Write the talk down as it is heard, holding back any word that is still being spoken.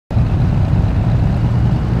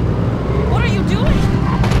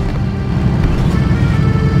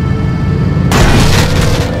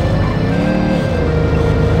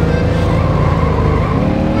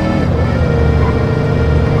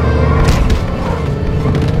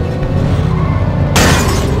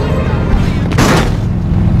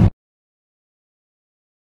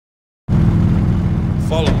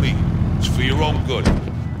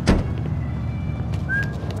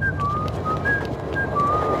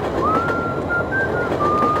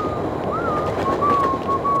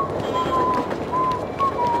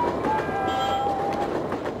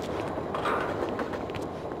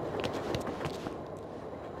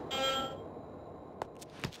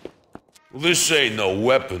This ain't no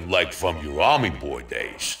weapon like from your army boy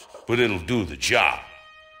days, but it'll do the job.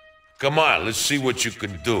 Come on, let's see what you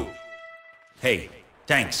can do. Hey,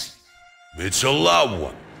 thanks. It's a loud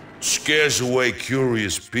one. Scares away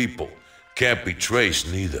curious people. Can't be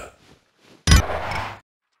traced neither.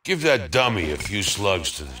 Give that dummy a few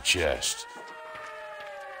slugs to the chest.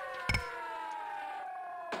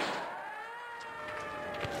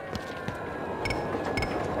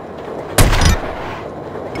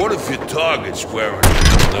 What if your target's wearing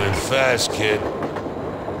it? Learn fast, kid.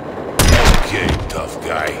 Okay, tough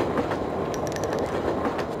guy.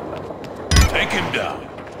 Take him down.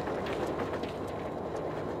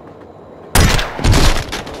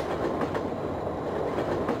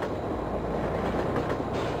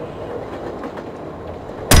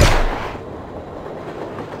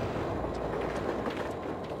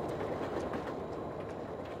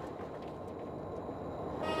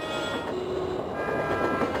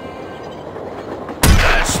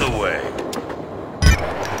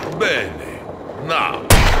 Bene. Now,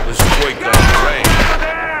 let's wake up the rain.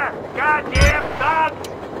 Goddamn dog!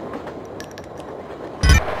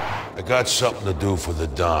 I got something to do for the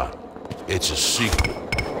Don. It's a secret.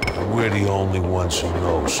 And we're the only ones who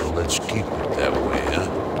know, so let's keep it that way, huh?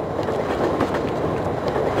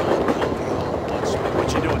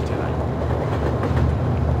 What you doing tonight?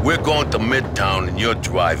 We're going to Midtown and you're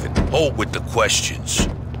driving. Hold with the questions.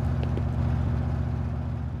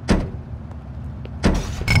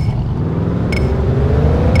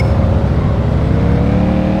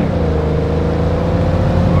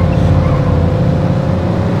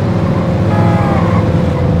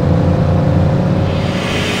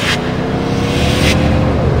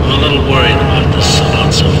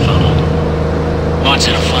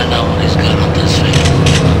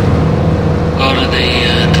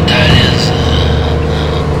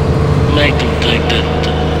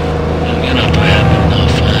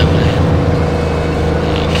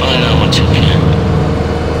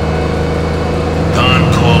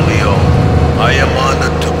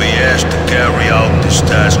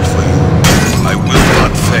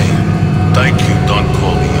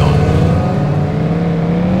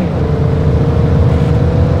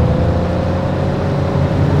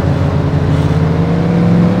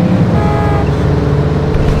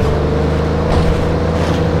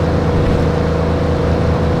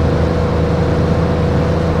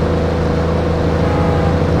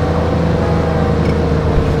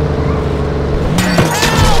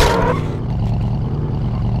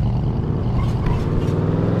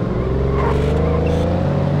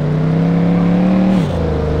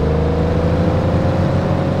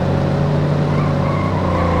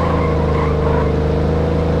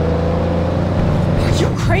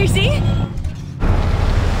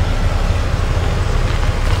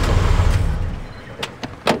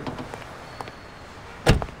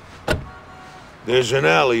 There's an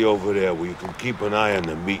alley over there where you can keep an eye on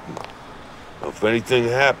the meeting. Now, if anything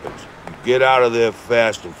happens, you get out of there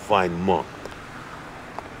fast and find Monk.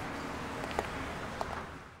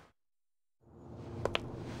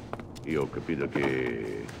 Io ho capito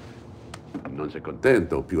che non sei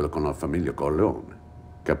contento più con la famiglia Corleone.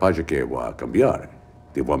 Capace che vuoi cambiare.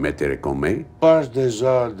 Ti vuoi mettere con me? Pas des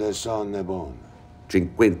ordres sono buone.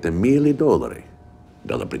 $50.000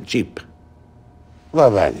 dal principio. Va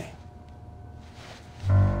bene.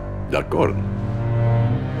 D'accordo.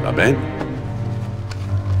 Va bene?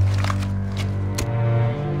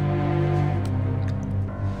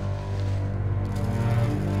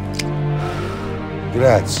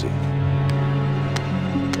 Grazie.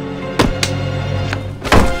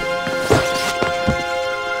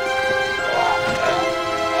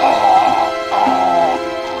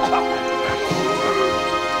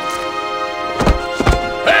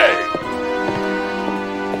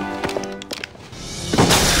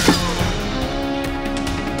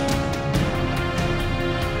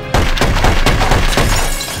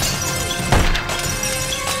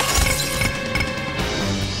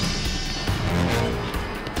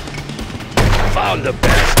 Found the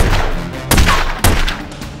bastard!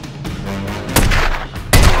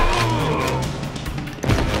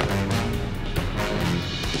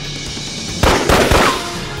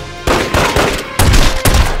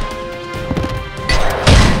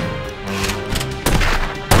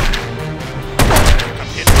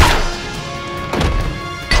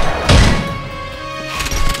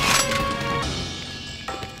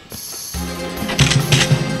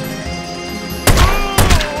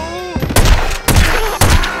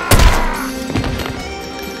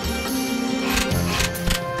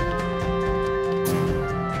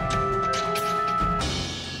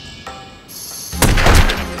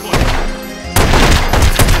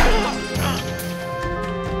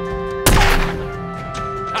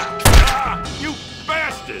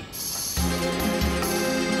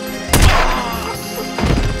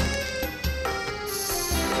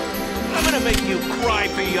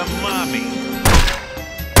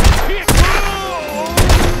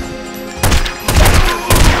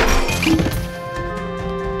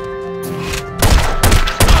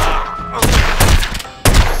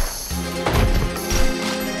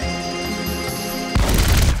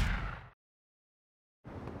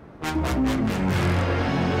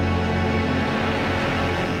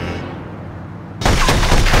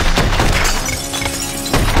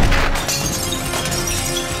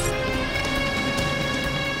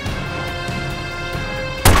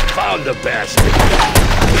 Found the bastard!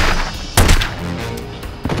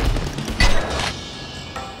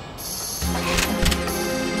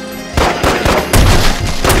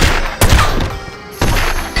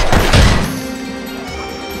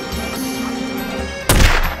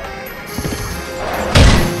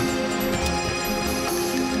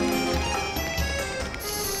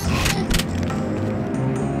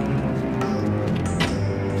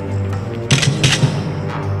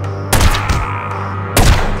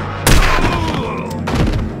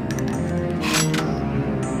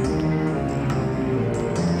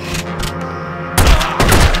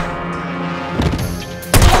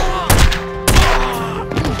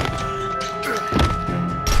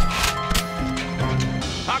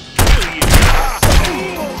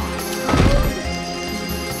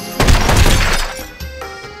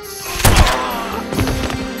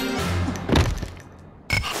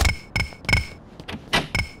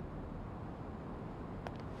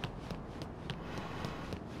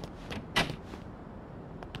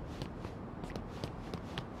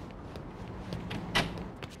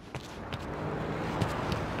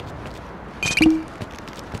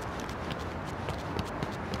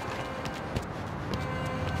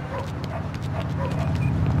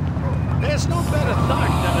 There's no better thug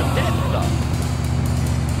than a dead thug.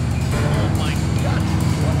 Oh my God,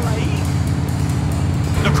 what'll I eat?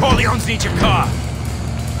 The Corleones need your car.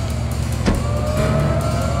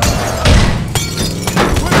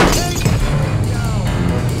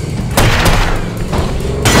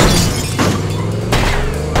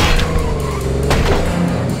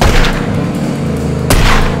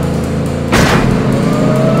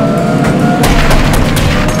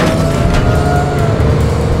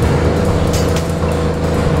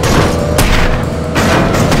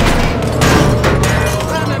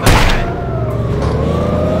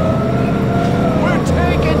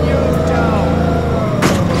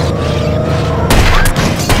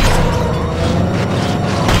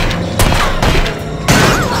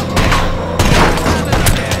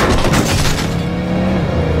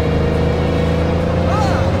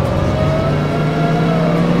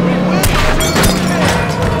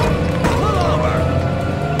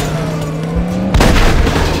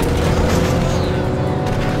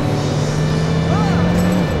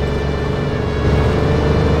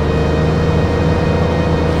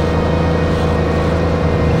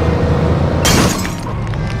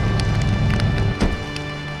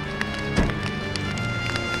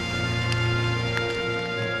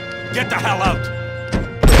 Get the hell out!